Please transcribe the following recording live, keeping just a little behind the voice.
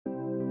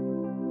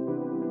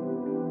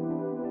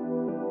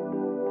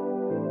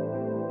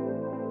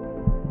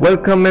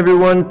Welcome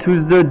everyone to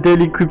the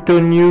Daily Crypto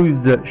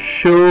News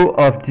show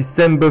of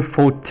December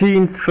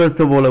 14th. First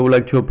of all, I would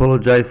like to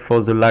apologize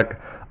for the lack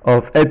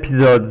of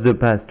episodes the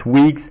past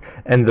weeks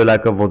and the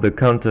lack of other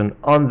content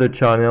on the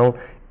channel.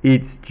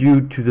 It's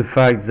due to the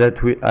fact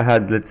that I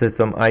had, let's say,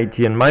 some IT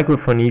and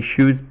microphone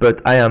issues,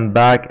 but I am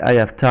back, I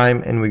have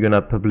time, and we're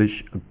gonna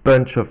publish a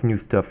bunch of new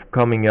stuff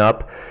coming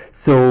up.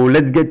 So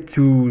let's get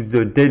to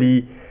the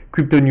daily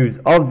crypto news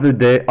of the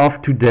day,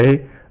 of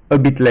today. A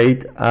bit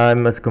late, I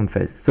must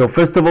confess. So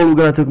first of all, we're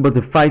gonna talk about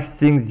the 5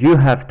 things you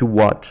have to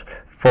watch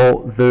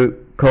for the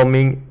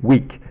coming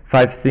week.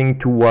 5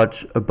 things to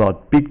watch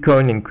about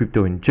Bitcoin and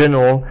crypto in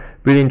general.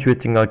 Really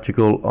interesting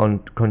article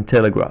on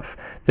Cointelegraph.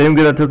 Then I'm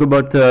gonna talk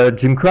about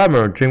Jim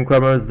Cramer. Jim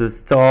Cramer is the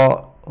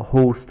star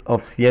host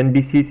of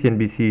CNBC.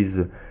 CNBC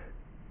is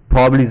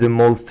probably the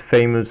most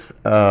famous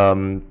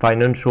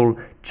financial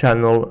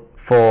channel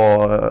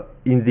for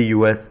in the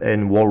US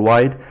and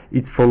worldwide.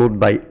 It's followed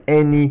by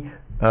any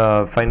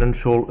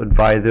financial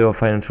advisor or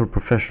financial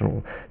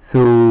professional.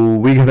 So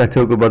we're gonna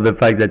talk about the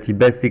fact that he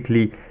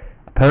basically,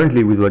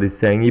 apparently with what he's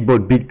saying, he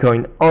bought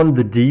Bitcoin on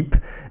the deep.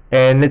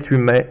 And let's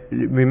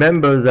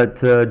remember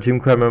that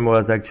Jim Cramer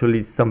was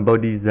actually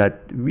somebody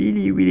that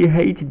really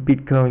hated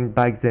Bitcoin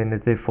back then,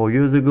 let's say 4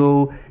 years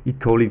ago. He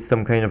called it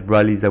some kind of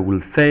rallies that will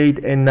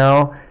fade, and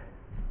now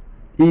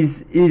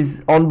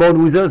is on board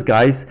with us,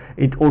 guys.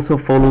 It also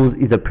follows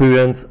his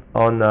appearance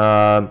on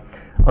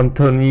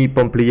Tony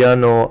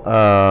Pompliano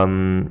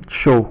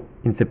show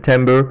in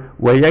September,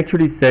 where he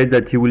actually said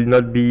that he will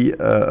not be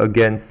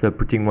against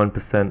putting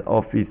 1%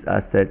 of his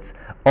assets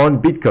on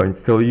Bitcoin.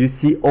 So you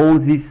see all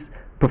these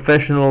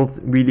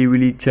professionals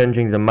really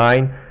changing their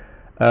mind.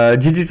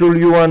 Digital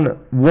yuan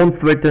won't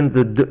threaten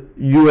the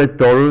US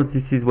dollars.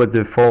 This is what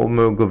the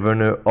former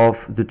governor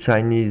of the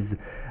Chinese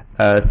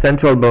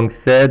central bank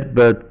said,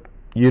 but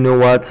you know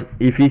what,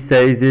 if he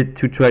says it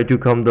to try to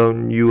calm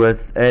down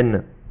US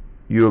and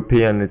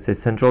European, let's say,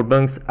 central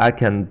banks, I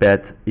can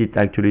bet it's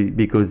actually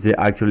because they're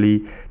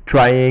actually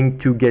trying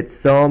to get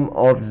some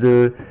of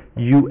the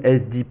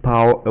USD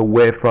power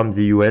away from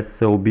the US.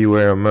 So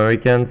beware,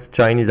 Americans.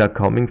 Chinese are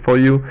coming for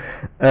you.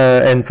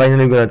 And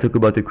finally, we're going to talk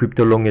about a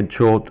crypto long and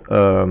short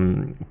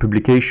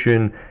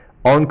publication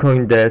on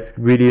CoinDesk.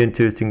 Really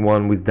interesting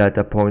one with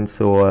data points.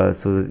 So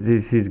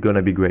this is going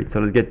to be great. So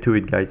let's get to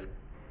it, guys.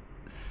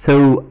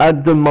 So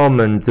at the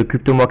moment, the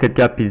crypto market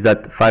cap is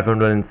at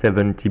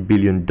 $570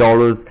 billion.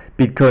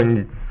 Bitcoin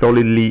is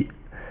solidly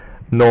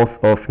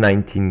north of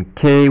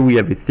 19K. We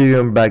have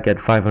Ethereum back at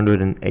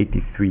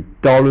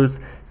 $583.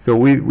 So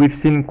we've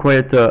seen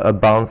quite a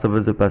bounce over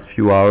the past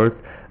few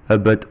hours,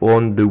 but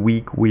on the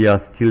week we are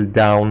still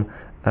down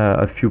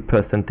a few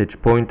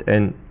percentage points,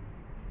 and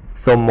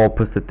some more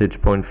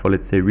percentage point for,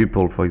 let's say,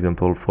 Ripple, for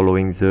example,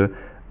 following the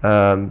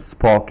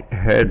Spark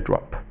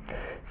airdrop.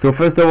 So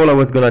first of all, I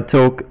was gonna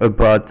talk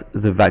about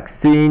the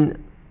vaccine.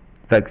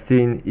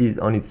 Vaccine is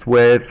on its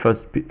way.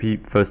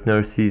 First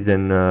nurses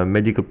and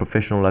medical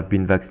professionals have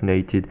been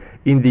vaccinated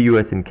in the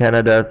US and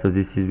Canada. So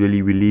this is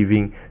really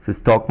relieving the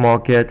stock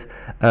market.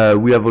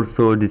 We have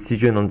also a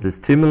decision on the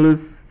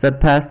stimulus that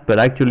passed, but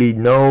actually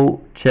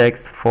no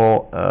checks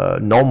for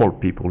normal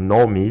people,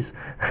 normies.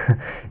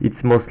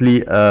 It's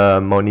mostly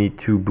money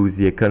to boost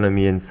the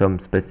economy and some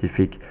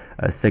specific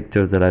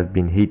sectors that have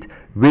been hit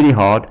really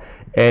hard.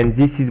 And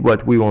this is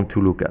what we want to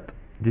look at.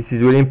 This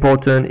is really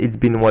important. It's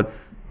been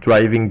what's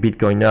driving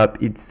Bitcoin up.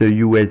 It's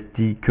the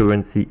USD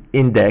currency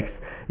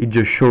index. It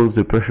just shows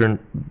the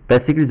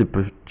basically the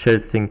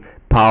purchasing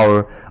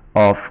power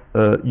of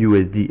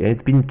USD. And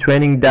it's been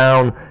trending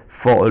down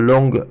for a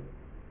long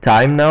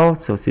time now.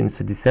 So since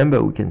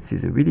December, we can see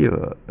the really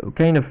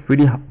kind of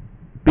really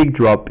big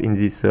drop in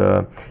this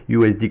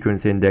USD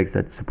currency index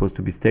that's supposed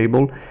to be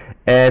stable.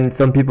 And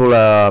some people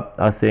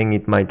are saying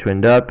it might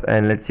trend up.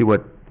 And let's see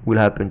what will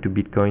happen to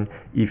Bitcoin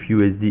if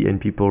USD and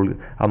people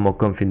are more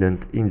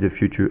confident in the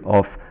future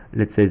of,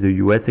 let's say, the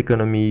US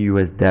economy,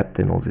 US debt,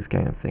 and all this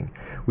kind of thing.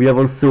 We have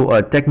also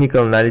a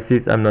technical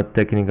analysis. I'm not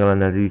technical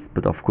analysis,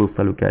 but of course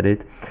I look at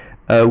it.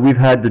 We've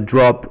had the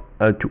drop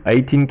to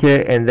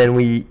 18K, and then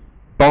we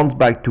bounced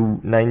back to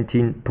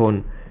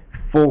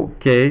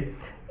 19.4K,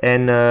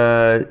 and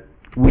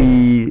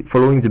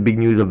following the big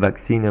news of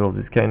vaccine and all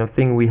this kind of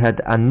thing, we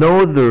had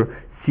another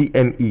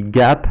CME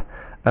gap.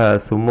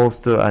 So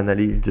most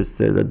analysts just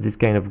say that this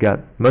kind of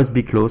gap must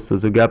be closed. So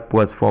the gap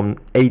was from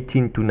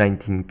 18 to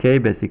 19K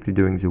basically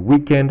during the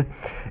weekend,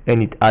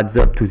 and it adds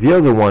up to the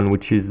other one,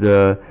 which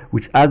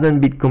hasn't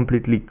been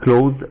completely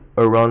closed,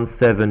 around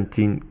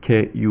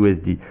 17K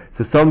USD.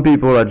 So some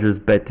people are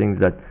just betting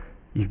that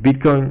if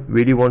Bitcoin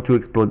really want to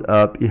explode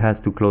up, it has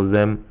to close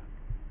them.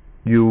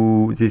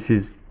 This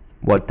is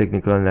what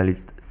technical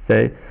analysts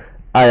say.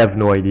 I have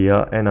no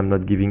idea, and I'm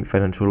not giving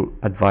financial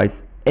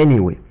advice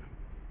anyway.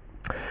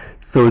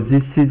 So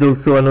this is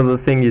also another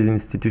thing, is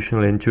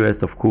institutional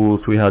interest. Of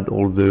course, we had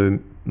all the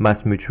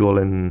Mass Mutual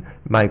and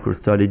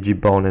MicroStrategy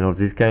bond and all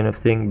this kind of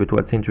thing. But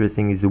what's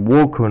interesting is the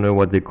war corner,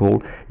 what they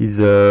call, is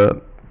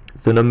the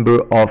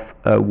number of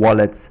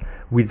wallets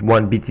with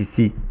one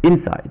BTC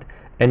inside.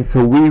 and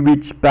so we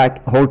reach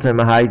back all-time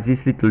high.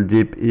 This little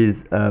dip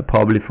is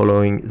probably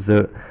following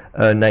the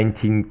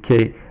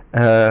 19k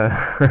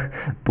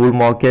bull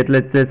market,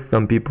 let's say.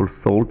 Some people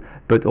sold,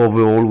 but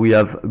overall we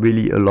have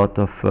really a lot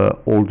of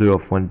order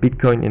of one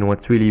Bitcoin. And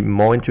what's really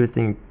more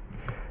interesting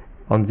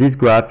on this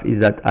graph is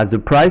that as the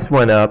price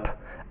went up,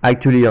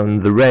 actually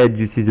on the red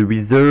you see the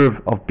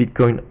reserve of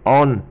Bitcoin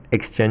on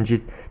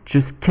exchanges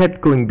just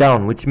kept going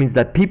down, which means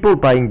that people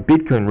buying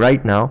Bitcoin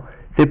right now,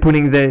 they're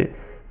putting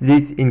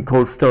this in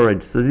cold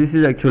storage. So this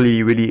is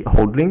actually really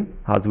hodling,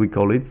 as we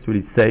call it. It's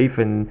really safe,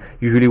 and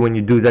usually when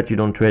you do that, you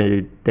don't trade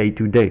it day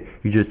to day.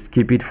 You just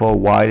keep it for a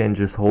while and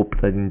just hope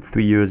that in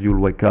 3 years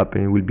you'll wake up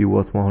and it will be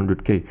worth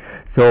 100k.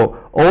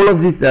 So all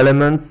of these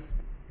elements,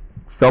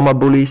 some are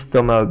bullish,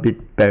 some are a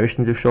bit bearish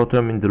in the short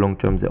term. In the long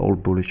term, they're all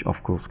bullish,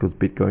 of course, because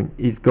Bitcoin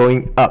is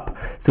going up.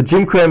 So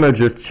Jim Cramer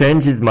just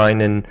changed his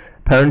mind, and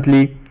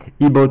apparently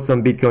he bought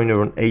some Bitcoin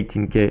around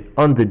 18k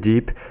on the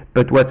dip.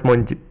 But what's more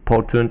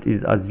important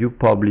is, as you've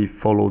probably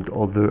followed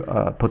other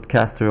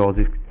podcasters or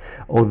this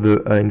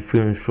other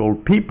influential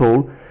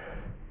people,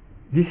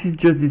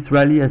 this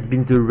rally has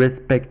been the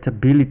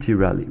respectability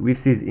rally. We've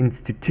seen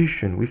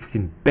institutions, we've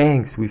seen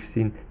banks, we've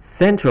seen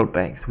central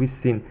banks, we've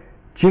seen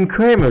Jim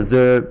Cramer,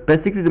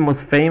 basically the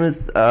most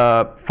famous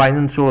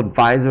financial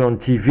advisor on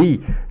TV,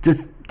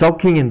 just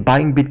talking and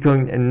buying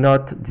Bitcoin and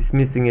not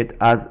dismissing it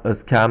as a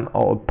scam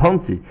or a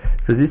Ponzi.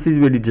 So this is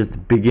really just the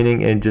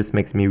beginning, and it just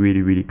makes me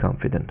really, really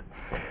confident.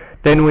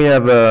 Then we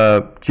have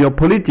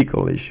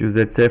geopolitical issues.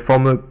 Let's say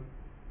former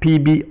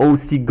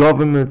PBOC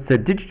government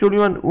said digital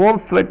yuan won't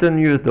threaten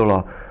US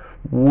dollar.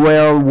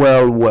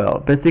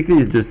 Well. Basically,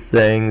 it's just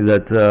saying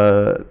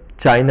that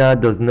China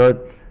does not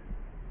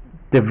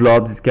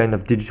develop this kind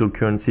of digital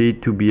currency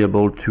to be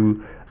able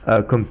to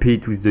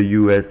compete with the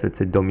US, let's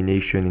say,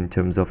 domination in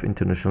terms of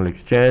international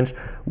exchange.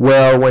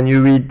 Well, when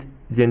you read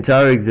the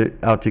entire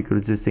article,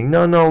 it's just saying,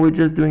 no, we're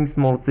just doing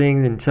small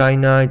things in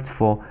China. It's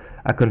for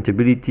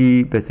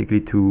accountability,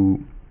 basically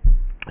to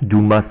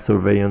do mass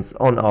surveillance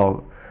on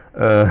our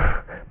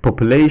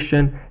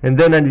population. And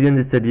then at the end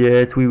they said,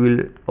 yes, we will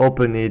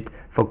open it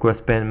for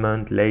cross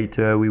payment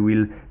later. We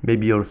will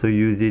maybe also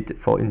use it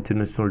for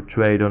international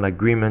trade on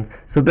agreement.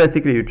 So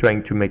basically you're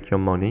trying to make your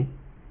money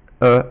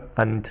an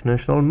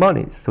international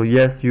money. So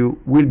yes, you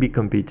will be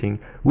competing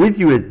with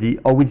USD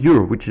or with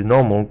Euro, which is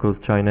normal because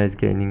China is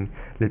gaining,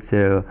 let's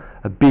say,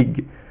 a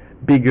bigger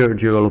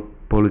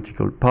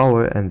geopolitical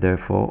power, and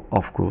therefore,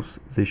 of course,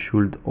 they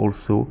should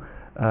also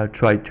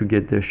try to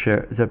get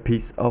their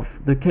piece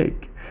of the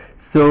cake.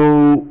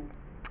 So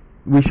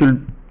we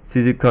should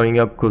see it coming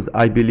up, because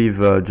I believe,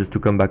 just to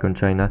come back on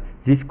China,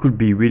 this could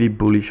be really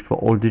bullish for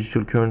all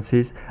digital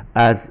currencies,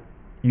 as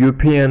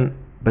European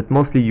but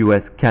mostly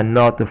US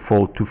cannot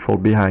afford to fall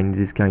behind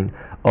this kind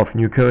of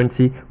new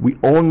currency. We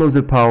all know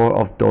the power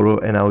of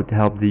dollar and how it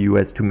helped the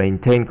US to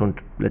maintain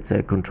let's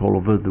say control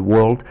over the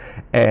world,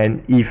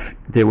 and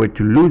if they were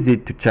to lose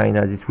it to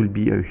China, this will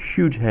be a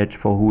huge hedge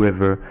for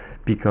whoever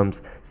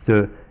becomes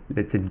the,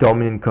 let's say,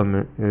 dominant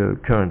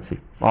currency.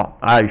 Well,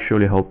 I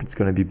surely hope it's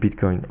going to be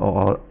Bitcoin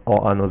or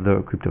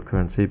another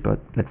cryptocurrency, but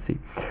let's see.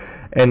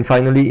 And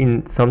finally,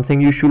 in something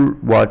you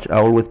should watch, I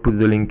always put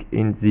the link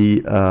in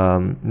the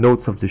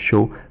notes of the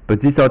show,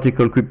 but this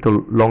article,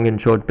 Crypto Long and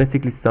Short,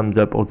 basically sums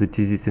up all the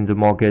thesis in the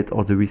market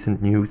or the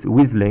recent news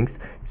with links.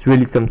 It's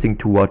really something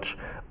to watch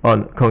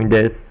on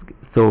CoinDesk.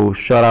 So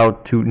shout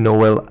out to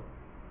Noel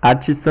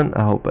Atchison.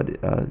 I hope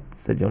I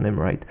said your name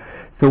right.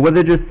 So what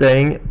they're just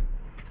saying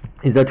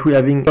is that we're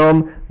having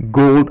some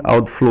gold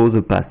outflows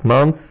the past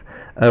months.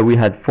 We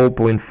had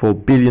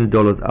 $4.4 billion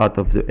out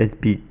of the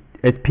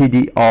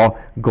SPDR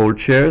gold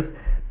shares,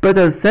 but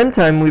at the same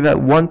time we've had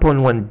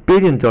 $1.1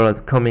 billion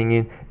coming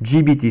in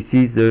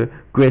GBTC, the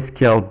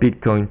Grayscale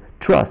Bitcoin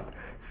Trust.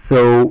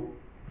 So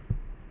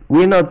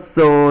we're not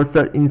so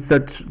in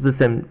such the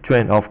same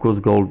trend. Of course,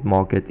 gold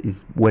market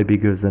is way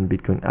bigger than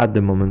Bitcoin at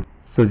the moment,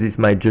 so this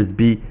might just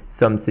be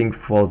something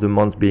for the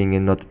months being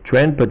and not a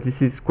trend, but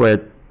this is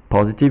quite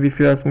positive if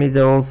you ask me.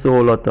 There are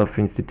also a lot of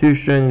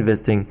institutions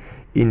investing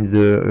in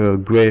the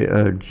gray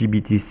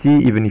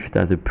GBTC, even if it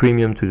has a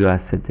premium to the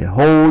asset they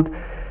hold.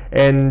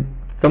 And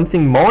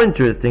something more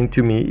interesting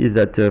to me is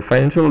that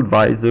financial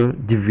advisor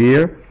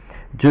DeVere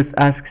just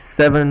asked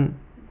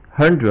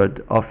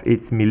 700 of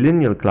its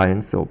millennial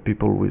clients, so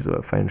people with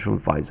a financial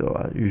advisor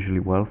are usually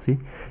wealthy,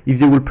 if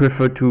they would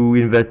prefer to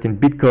invest in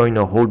Bitcoin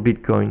or hold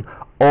Bitcoin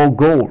or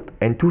gold,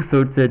 and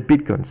 2/3 said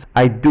Bitcoins.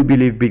 I do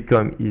believe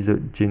Bitcoin is a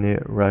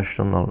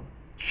generational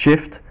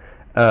shift.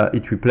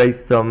 It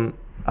replaced some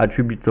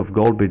attributes of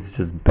gold, but it's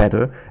just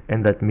better,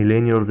 and that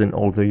millennials and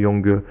all the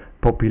younger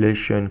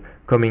population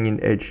coming in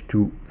age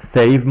to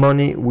save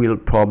money will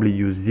probably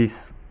use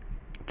this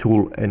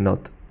tool and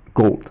not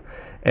gold.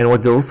 And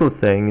what they're also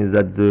saying is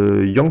that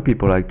the young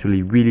people are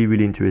actually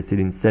really interested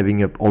in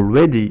saving up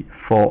already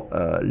for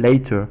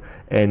later,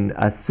 and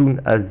as soon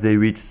as they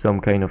reach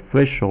some kind of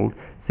threshold,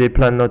 they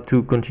plan not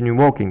to continue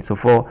working. So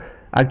for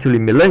actually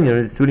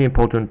millennials, it's really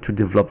important to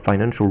develop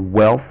financial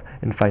wealth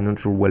and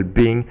financial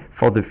well-being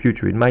for the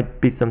future. It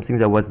might be something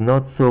that was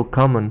not so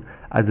common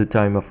at the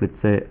time of, let's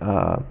say,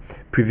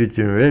 previous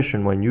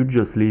generation, when you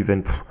just live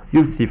and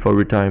you see for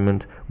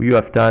retirement, you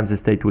have time, the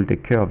state will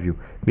take care of you.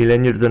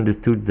 Millennials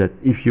understood that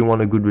if you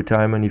want a good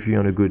retirement, if you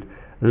want a good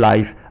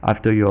life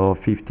after your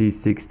 50s,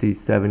 60s,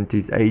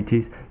 70s,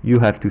 80s, you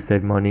have to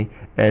save money.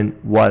 And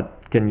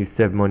what can you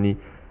save money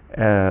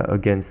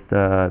against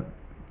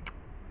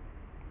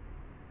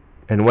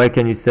and where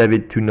can you save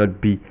it to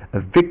not be a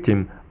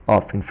victim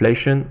of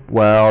inflation?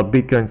 Well,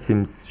 Bitcoin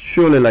seems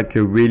surely like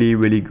a really,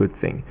 really good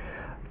thing.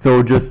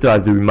 So just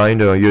as a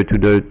reminder, year to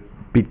date,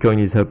 Bitcoin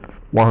is up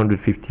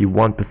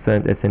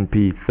 151%,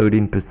 S&P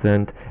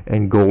 13%,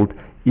 and gold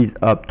is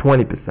up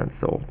 20%.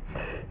 So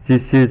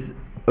this is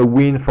a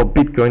win for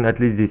Bitcoin, at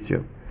least this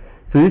year.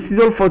 So this is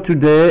all for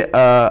today.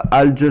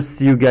 I'll just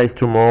see you guys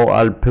tomorrow.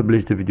 I'll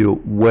publish the video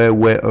way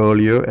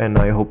earlier, and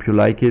I hope you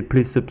like it.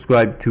 Please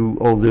subscribe to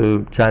all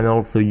the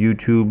channels, so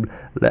YouTube,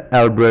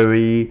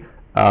 Albury.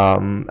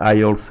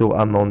 I also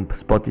am on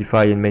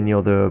Spotify and many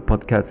other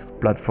podcast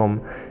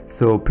platforms.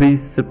 So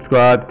please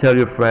subscribe, tell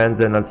your friends,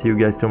 and I'll see you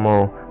guys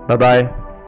tomorrow. Bye bye.